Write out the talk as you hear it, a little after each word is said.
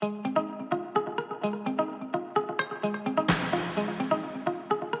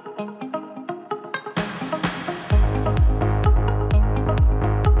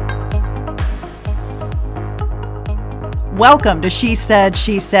Welcome to She Said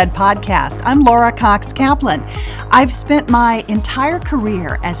podcast. I'm Laura Cox Kaplan. I've spent my entire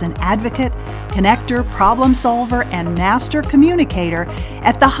career as an advocate, connector, problem solver, and master communicator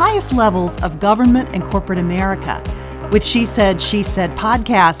at the highest levels of government and corporate America. With She Said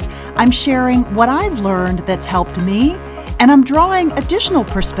podcast, I'm sharing what I've learned that's helped me, and I'm drawing additional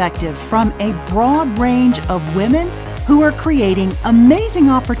perspective from a broad range of women who are creating amazing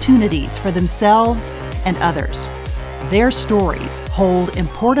opportunities for themselves and others. Their stories hold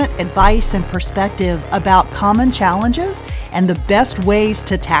important advice and perspective about common challenges and the best ways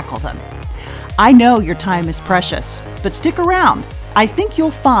to tackle them. I know your time is precious, but stick around. I think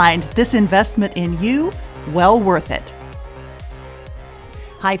you'll find this investment in you well worth it.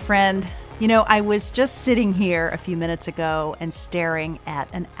 Hi, friend. You know, I was just sitting here a few minutes ago and staring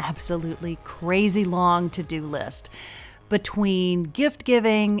at an absolutely crazy long to-do list between gift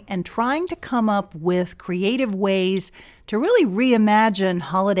giving and trying to come up with creative ways to really reimagine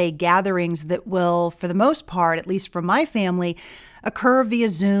holiday gatherings that will, for the most part, at least for my family, occur via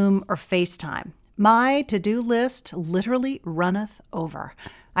Zoom or FaceTime. My to-do list literally runneth over.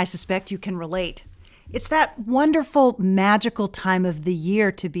 I suspect you can relate. It's that wonderful, magical time of the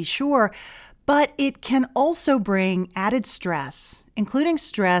year, to be sure, but it can also bring added stress, including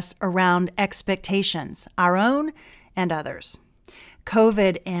stress around expectations, our own and others.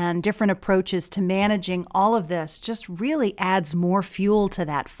 COVID and different approaches to managing all of this just really adds more fuel to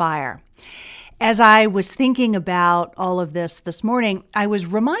that fire. As I was thinking about all of this morning, I was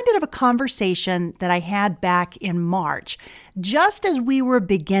reminded of a conversation that I had back in March, just as we were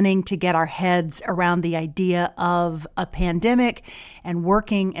beginning to get our heads around the idea of a pandemic and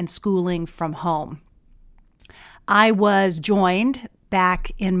working and schooling from home. I was joined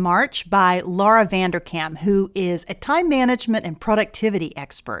back in March by Laura Vanderkam, who is a time management and productivity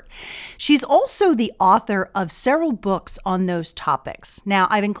expert. She's also the author of several books on those topics. Now,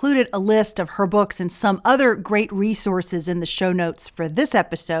 I've included a list of her books and some other great resources in the show notes for this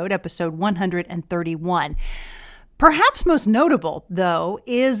episode 131. Perhaps most notable, though,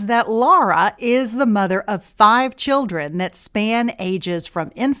 is that Laura is the mother of 5 children that span ages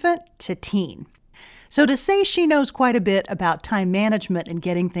from infant to teen. So to say she knows quite a bit about time management and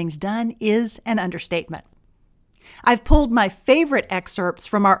getting things done is an understatement. I've pulled my favorite excerpts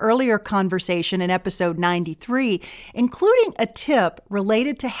from our earlier conversation in episode 93, including a tip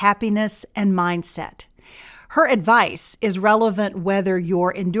related to happiness and mindset. Her advice is relevant whether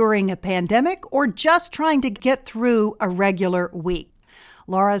you're enduring a pandemic or just trying to get through a regular week.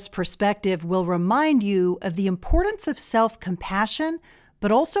 Laura's perspective will remind you of the importance of self-compassion,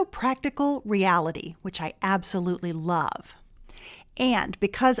 but also practical reality, which I absolutely love. And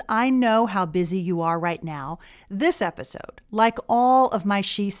because I know how busy you are right now, this episode, like all of my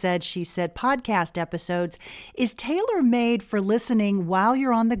She Said podcast episodes, is tailor-made for listening while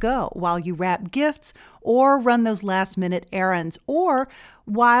you're on the go, while you wrap gifts or run those last-minute errands, or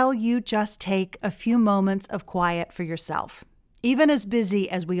while you just take a few moments of quiet for yourself. Even as busy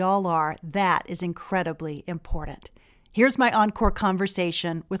as we all are, that is incredibly important. Here's my encore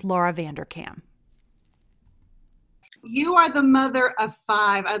conversation with Laura Vanderkam. You are the mother of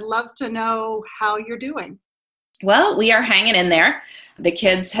 5. I'd love to know how you're doing. Well, we are hanging in there. The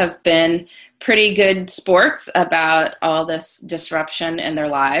kids have been pretty good sports about all this disruption in their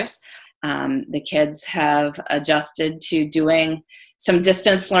lives. The kids have adjusted to doing some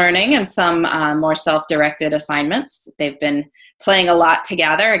distance learning and some more self-directed assignments. They've been playing a lot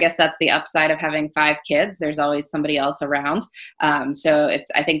together. I guess that's the upside of having 5 kids. There's always somebody else around. So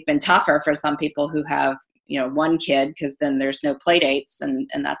it's, I think, been tougher for some people who have, one kid, because then there's no play dates, and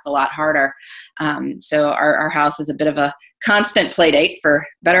that's a lot harder. So our house is a bit of a constant play date, for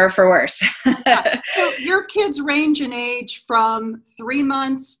better or for worse. So your kids range in age from 3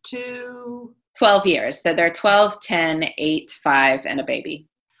 months to 12 years. So they're 12, 10, 8, 5, and a baby.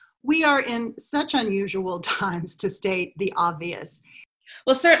 We are in such unusual times, to state the obvious.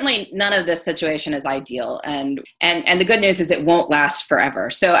 Well, certainly none of this situation is ideal. And the good news is it won't last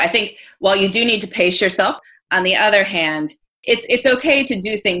forever. So I think while you do need to pace yourself, on the other hand, it's okay to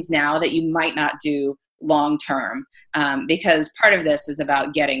do things now that you might not do long term, because part of this is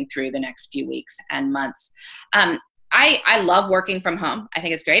about getting through the next few weeks and months. I love working from home. I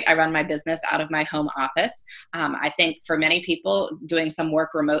think it's great. I run my business out of my home office. I think for many people, doing some work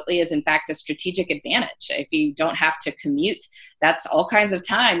remotely is in fact a strategic advantage. If you don't have to commute, that's all kinds of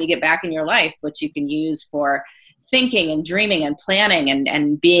time you get back in your life, which you can use for thinking and dreaming and planning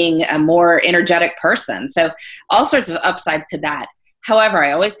and being a more energetic person. So all sorts of upsides to that. However,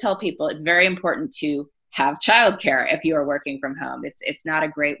 I always tell people it's very important to have childcare if you are working from home. It's not a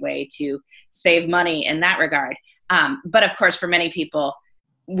great way to save money in that regard. But of course, for many people,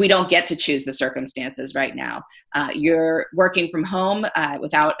 we don't get to choose the circumstances right now. You're working from home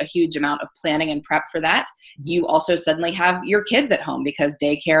without a huge amount of planning and prep for that. You also suddenly have your kids at home because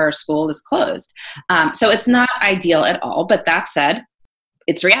daycare or school is closed. So it's not ideal at all. But that said,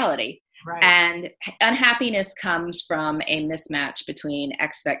 it's reality. Right. And unhappiness comes from a mismatch between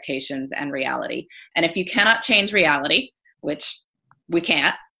expectations and reality. And if you cannot change reality, which we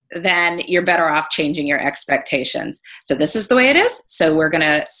can't, then you're better off changing your expectations. So this is the way it is. So we're going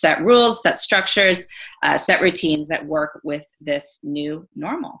to set rules, set structures, set routines that work with this new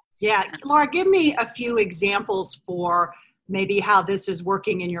normal. Yeah. Laura, give me a few examples for maybe how this is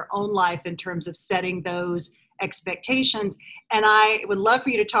working in your own life in terms of setting those expectations. And I would love for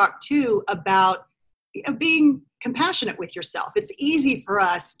you to talk too about being compassionate with yourself. It's easy for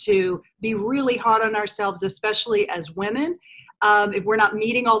us to be really hard on ourselves, especially as women. If we're not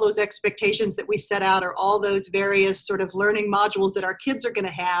meeting all those expectations that we set out or all those various sort of learning modules that our kids are going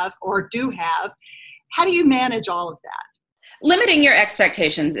to have or do have, how do you manage all of that? Limiting your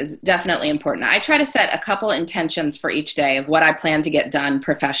expectations is definitely important. I try to set a couple intentions for each day of what I plan to get done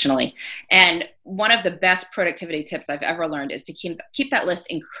professionally. And one of the best productivity tips I've ever learned is to keep that list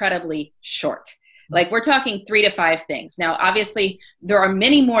incredibly short. Like we're talking 3 to 5 things. Now, obviously, there are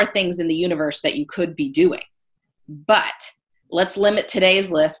many more things in the universe that you could be doing, but let's limit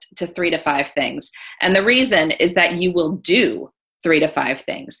today's list to 3 to 5 things. And the reason is that you will do 3 to 5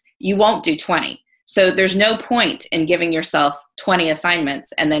 things. You won't do 20. So there's no point in giving yourself 20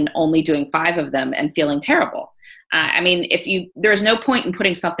 assignments and then only doing 5 of them and feeling terrible. There's no point in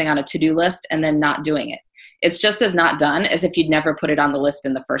putting something on a to-do list and then not doing it. It's just as not done as if you'd never put it on the list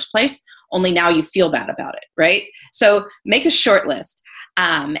in the first place, only now you feel bad about it, right? So make a short list.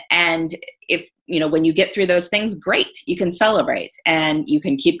 And if, when you get through those things, great, you can celebrate and you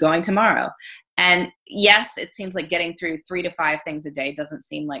can keep going tomorrow. And yes, it seems like getting through 3 to 5 things a day doesn't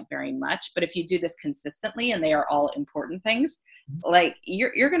seem like very much, but if you do this consistently and they are all important things, like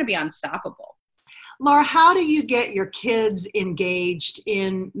you're going to be unstoppable. Laura, how do you get your kids engaged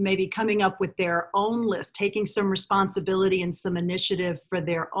in maybe coming up with their own list, taking some responsibility and some initiative for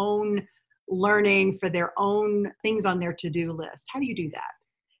their own learning, for their own things on their to-do list? How do you do that?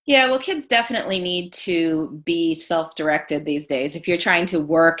 Yeah, well, kids definitely need to be self-directed these days. If you're trying to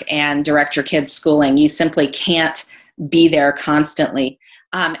work and direct your kids' schooling, you simply can't be there constantly.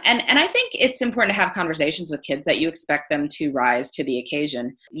 And I think it's important to have conversations with kids that you expect them to rise to the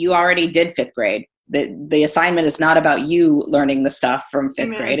occasion. You already did 5th grade. The assignment is not about you learning the stuff from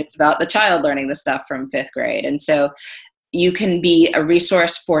 5th grade. It's about the child learning the stuff from 5th grade. And so you can be a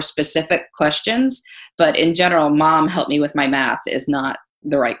resource for specific questions, but in general, Mom, help me with my math is not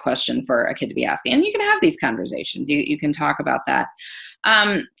the right question for a kid to be asking. And you can have these conversations. You can talk about that.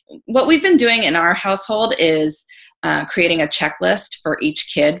 What we've been doing in our household is creating a checklist for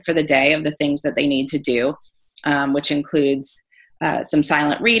each kid for the day of the things that they need to do, which includes some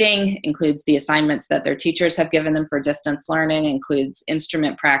silent reading, includes the assignments that their teachers have given them for distance learning, includes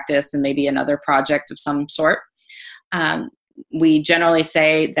instrument practice, and maybe another project of some sort. We generally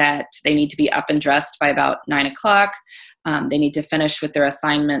say that they need to be up and dressed by about 9 o'clock. They need to finish with their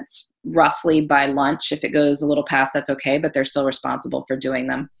assignments roughly by lunch. If it goes a little past, that's okay, but they're still responsible for doing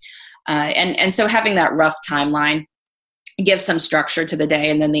them. And so having that rough timeline gives some structure to the day,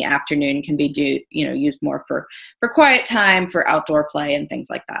 and then the afternoon can be used more for quiet time, for outdoor play and things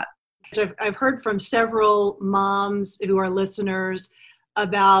like that. I've heard from several moms who are listeners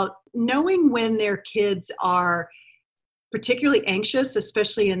about knowing when their kids are particularly anxious,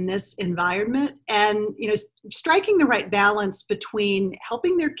 especially in this environment, and striking the right balance between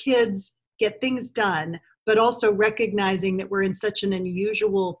helping their kids get things done, but also recognizing that we're in such an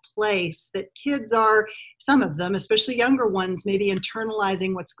unusual place that kids are, some of them, especially younger ones, maybe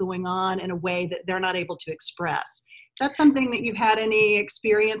internalizing what's going on in a way that they're not able to express. Is that something that you've had any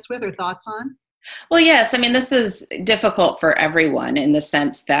experience with or thoughts on? Well, yes. I mean, this is difficult for everyone in the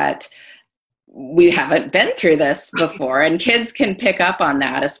sense that we haven't been through this before, and kids can pick up on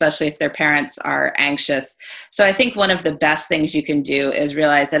that, especially if their parents are anxious. So I think one of the best things you can do is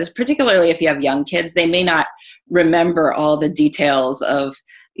realize that, particularly if you have young kids, they may not remember all the details of,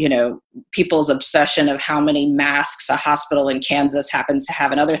 people's obsession of how many masks a hospital in Kansas happens to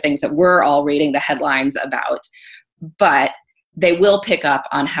have and other things that we're all reading the headlines about. But they will pick up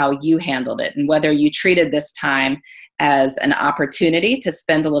on how you handled it and whether you treated this time as an opportunity to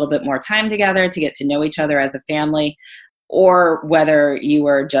spend a little bit more time together, to get to know each other as a family, or whether you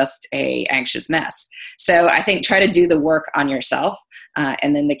were just an anxious mess. So I think try to do the work on yourself,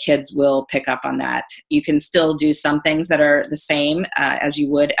 and then the kids will pick up on that. You can still do some things that are the same as you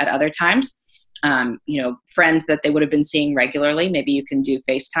would at other times. Friends that they would have been seeing regularly, maybe you can do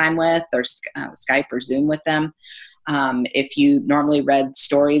FaceTime with, or Skype or Zoom with them. If you normally read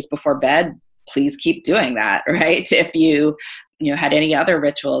stories before bed, please keep doing that, right? If you had any other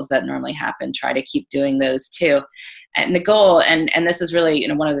rituals that normally happen, try to keep doing those too. And the goal, and this is really,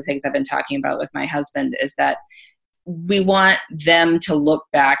 one of the things I've been talking about with my husband, is that we want them to look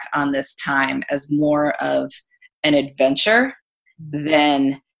back on this time as more of an adventure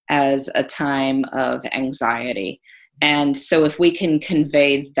than as a time of anxiety. And so if we can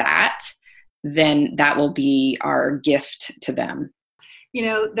convey that, then that will be our gift to them.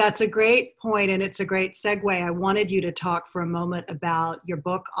 That's a great point, and it's a great segue. I wanted you to talk for a moment about your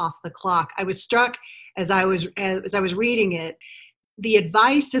book, Off the Clock. I was struck as I was reading it. The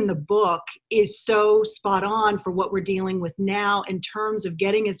advice in the book is so spot on for what we're dealing with now in terms of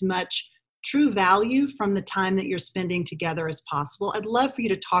getting as much true value from the time that you're spending together as possible. I'd love for you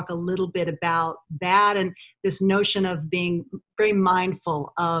to talk a little bit about that and this notion of being very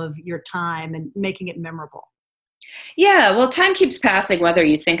mindful of your time and making it memorable. Yeah, well, time keeps passing whether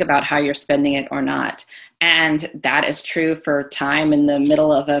you think about how you're spending it or not. And that is true for time in the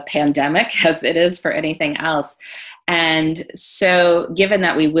middle of a pandemic as it is for anything else. And so given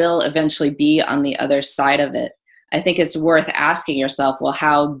that we will eventually be on the other side of it, I think it's worth asking yourself, well,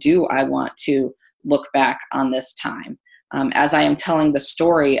 how do I want to look back on this time? As I am telling the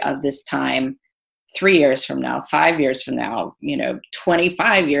story of this time 3 years from now, 5 years from now,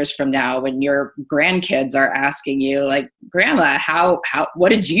 25 years from now, when your grandkids are asking you, like, Grandma, what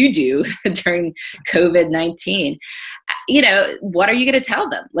did you do during COVID-19? What are you going to tell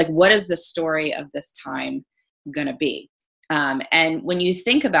them? Like, what is the story of this time going to be? And when you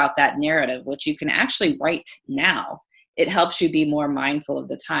think about that narrative, which you can actually write now, it helps you be more mindful of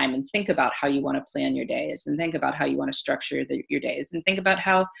the time and think about how you want to plan your days, and think about how you want to structure your days, and think about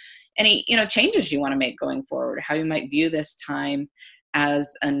how any changes you want to make going forward, how you might view this time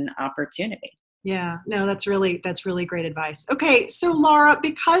as an opportunity. Yeah, no, that's really great advice. Okay, so Laura,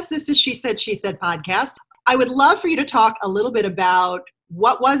 because this is She Said podcast, I would love for you to talk a little bit about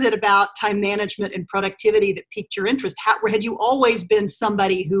what was it about time management and productivity that piqued your interest? Had you always been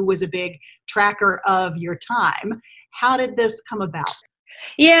somebody who was a big tracker of your time? How did this come about?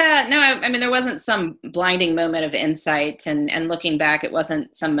 Yeah, no, I mean, there wasn't some blinding moment of insight, and looking back, it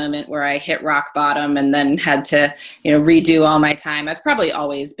wasn't some moment where I hit rock bottom and then had to, redo all my time. I've probably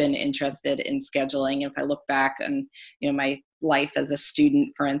always been interested in scheduling. If I look back on, my life as a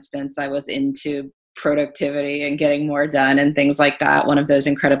student, for instance, I was into productivity and getting more done and things like that. One of those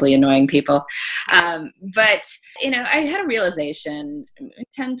incredibly annoying people. But, I had a realization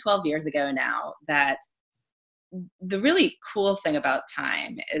 10, 12 years ago now that the really cool thing about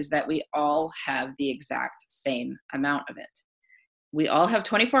time is that we all have the exact same amount of it. We all have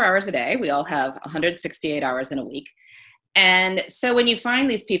 24 hours a day. We all have 168 hours in a week. And so when you find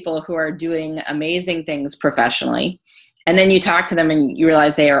these people who are doing amazing things professionally, and then you talk to them and you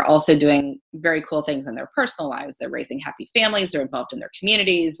realize they are also doing very cool things in their personal lives, they're raising happy families, they're involved in their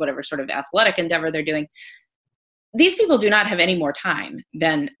communities, whatever sort of athletic endeavor they're doing, these people do not have any more time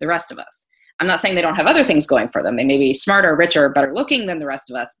than the rest of us. I'm not saying they don't have other things going for them. They may be smarter, richer, better looking than the rest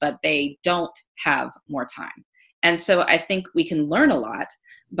of us, but they don't have more time. And so I think we can learn a lot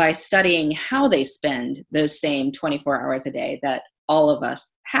by studying how they spend those same 24 hours a day that all of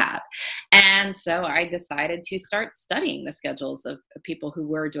us have. And so I decided to start studying the schedules of people who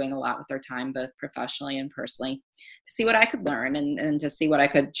were doing a lot with their time, both professionally and personally, to see what I could learn and to see what I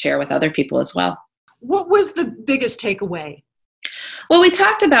could share with other people as well. What was the biggest takeaway? Well, we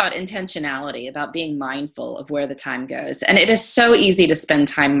talked about intentionality, about being mindful of where the time goes. And it is so easy to spend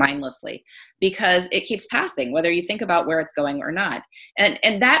time mindlessly because it keeps passing, whether you think about where it's going or not.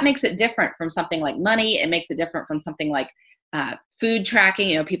 And that makes it different from something like money. It makes it different from something like food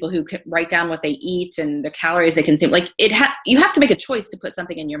tracking, people who can write down what they eat and the calories they consume. Like you have to make a choice to put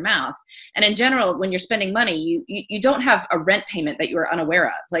something in your mouth. And in general, when you're spending money, you don't have a rent payment that you are unaware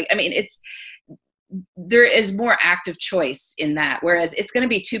of. There is more active choice in that. Whereas it's going to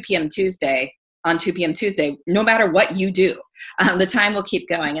be 2 p.m. Tuesday on 2 p.m. Tuesday, no matter what you do, the time will keep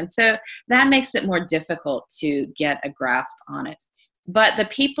going. And so that makes it more difficult to get a grasp on it. But the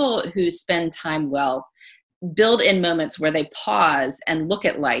people who spend time well build in moments where they pause and look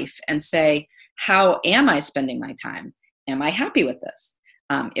at life and say, how am I spending my time? Am I happy with this?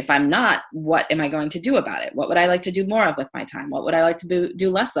 If I'm not, what am I going to do about it? What would I like to do more of with my time? What would I like to do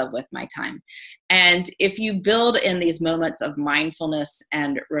less of with my time? And if you build in these moments of mindfulness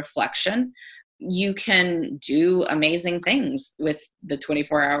and reflection, you can do amazing things with the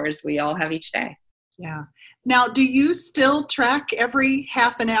 24 hours we all have each day. Yeah. Now, do you still track every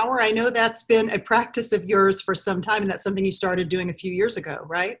half an hour? I know that's been a practice of yours for some time, and that's something you started doing a few years ago,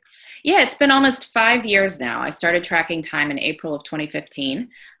 right? Yeah, it's been almost 5 years now. I started tracking time in April of 2015.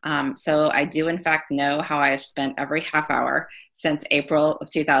 So I do, in fact, know how I've spent every half hour since April of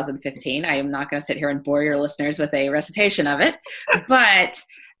 2015. I am not going to sit here and bore your listeners with a recitation of it, but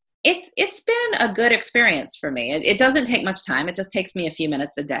it's been a good experience for me. It doesn't take much time. It just takes me a few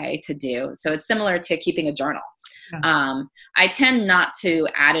minutes a day to do. So it's similar to keeping a journal. Yeah. I tend not to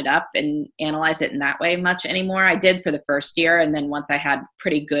add it up and analyze it in that way much anymore. I did for the first year. And then once I had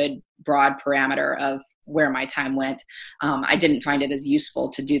pretty good broad parameter of where my time went, I didn't find it as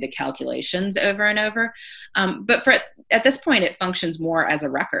useful to do the calculations over and over. But at this point, it functions more as a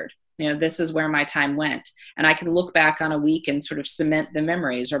record. This is where my time went. And I can look back on a week and sort of cement the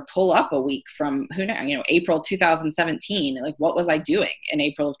memories, or pull up a week from April 2017. Like, what was I doing in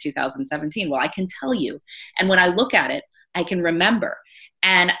April of 2017? Well, I can tell you. And when I look at it, I can remember.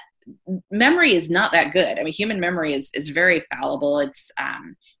 And memory is not that good. I mean, human memory is very fallible. It's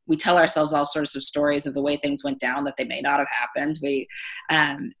we tell ourselves all sorts of stories of the way things went down that they may not have happened.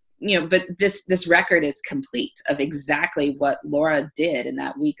 But this record is complete of exactly what Laura did in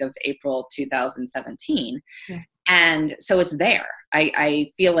that week of April 2017. Yeah. And so it's there.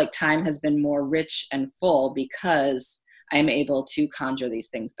 I feel like time has been more rich and full because I'm able to conjure these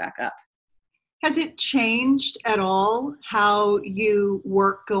things back up. Has it changed at all how you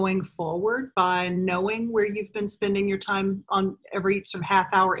work going forward by knowing where you've been spending your time on every sort of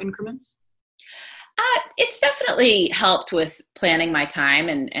half-hour increments? It's definitely helped with planning my time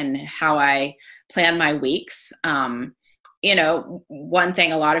and how I plan my weeks. One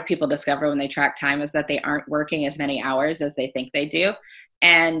thing a lot of people discover when they track time is that they aren't working as many hours as they think they do.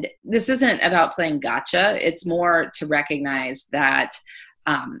 And this isn't about playing gotcha. It's more to recognize that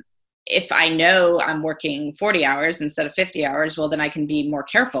if I know I'm working 40 hours instead of 50 hours, well, then I can be more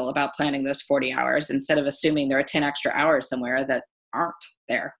careful about planning those 40 hours instead of assuming there are 10 extra hours somewhere that aren't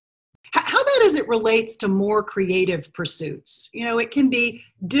there. How about as it relates to more creative pursuits? It can be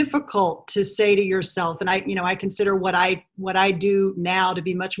difficult to say to yourself, and I consider what I do now to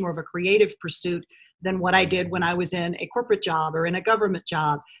be much more of a creative pursuit than what I did when I was in a corporate job or in a government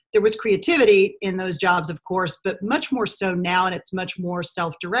job. There was creativity in those jobs, of course, but much more so now, and it's much more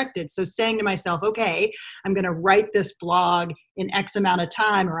self-directed. So saying to myself, okay, I'm going to write this blog in X amount of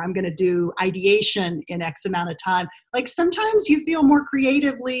time, or I'm going to do ideation in X amount of time. Like, sometimes you feel more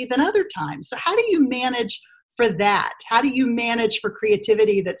creatively than other times. So how do you manage for that? How do you manage for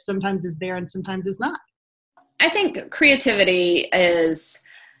creativity that sometimes is there and sometimes is not? I think creativity is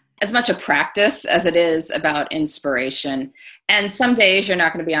as much a practice as it is about inspiration. And some days you're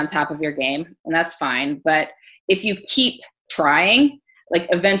not going to be on top of your game, and that's fine. But if you keep trying, like,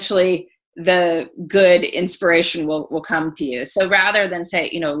 eventually the good inspiration will come to you. So rather than say,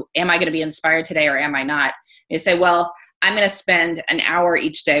 am I going to be inspired today or am I not? You say, well, I'm going to spend an hour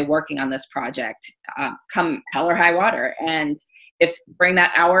each day working on this project, come hell or high water. And if during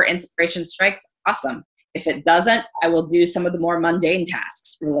that hour inspiration strikes, awesome. If it doesn't, I will do some of the more mundane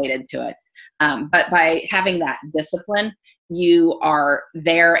tasks related to it. But by having that discipline, you are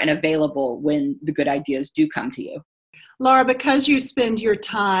there and available when the good ideas do come to you. Laura, because you spend your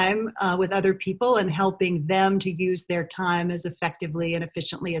time with other people and helping them to use their time as effectively and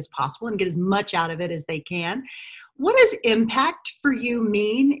efficiently as possible and get as much out of it as they can, what does impact for you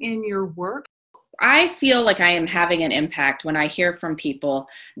mean in your work? I feel like I am having an impact when I hear from people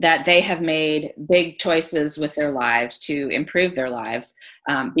that they have made big choices with their lives to improve their lives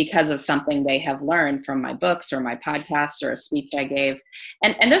because of something they have learned from my books or my podcasts or a speech I gave.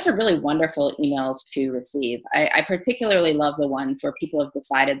 And those are really wonderful emails to receive. I particularly love the ones where people have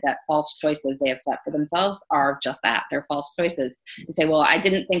decided that false choices they have set for themselves are just that. They're false choices. And say, well, I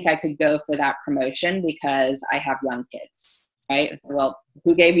didn't think I could go for that promotion because I have young kids. Right? So, well,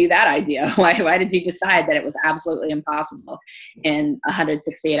 who gave you that idea? Why did you decide that it was absolutely impossible in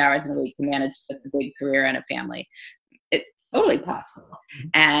 168 hours in a week to manage a big career and a family? It's totally possible.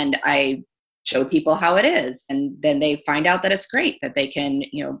 And I show people how it is. And then they find out that it's great, that they can,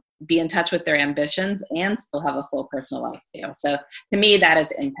 be in touch with their ambitions and still have a full personal life too. So to me, that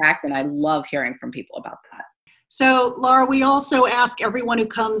is impact. And I love hearing from people about that. So Laura, we also ask everyone who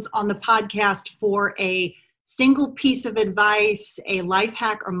comes on the podcast for a single piece of advice, a life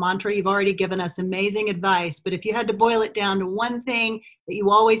hack or mantra. You've already given us amazing advice, but if you had to boil it down to one thing that you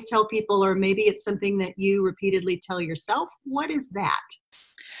always tell people, or maybe it's something that you repeatedly tell yourself, what is that?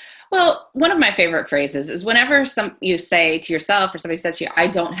 Well, one of my favorite phrases is whenever you say to yourself or somebody says to you, I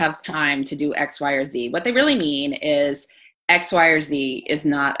don't have time to do X, Y, or Z, what they really mean is X, Y, or Z is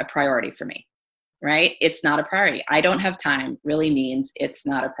not a priority for me, right? It's not a priority. I don't have time really means it's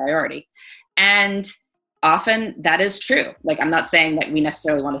not a priority. And often that is true. Like, I'm not saying that we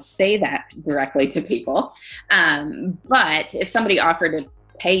necessarily want to say that directly to people. But if somebody offered to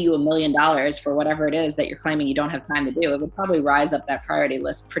pay you $1 million for whatever it is that you're claiming you don't have time to do, it would probably rise up that priority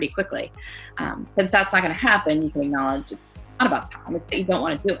list pretty quickly. Since that's not going to happen, you can acknowledge it's not about time. It's that you don't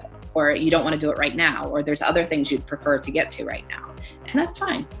want to do it, or you don't want to do it right now, or there's other things you'd prefer to get to right now. And that's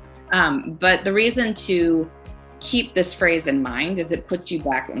fine. But the reason to keep this phrase in mind is it puts you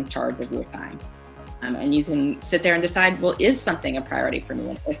back in charge of your time. And you can sit there and decide, well, is something a priority for me?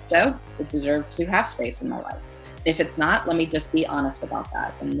 And if so, it deserves to have space in my life. If it's not, let me just be honest about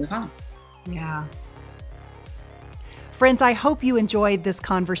that and move on. Yeah. Friends, I hope you enjoyed this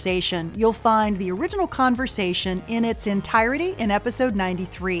conversation. You'll find the original conversation in its entirety in episode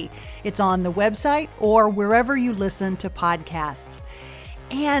 93. It's on the website or wherever you listen to podcasts.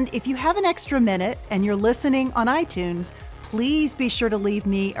 And if you have an extra minute and you're listening on iTunes, please be sure to leave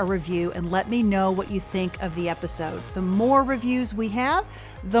me a review and let me know what you think of the episode. The more reviews we have,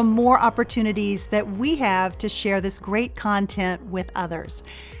 the more opportunities that we have to share this great content with others.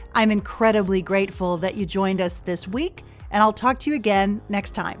 I'm incredibly grateful that you joined us this week, and I'll talk to you again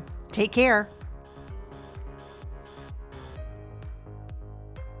next time. Take care.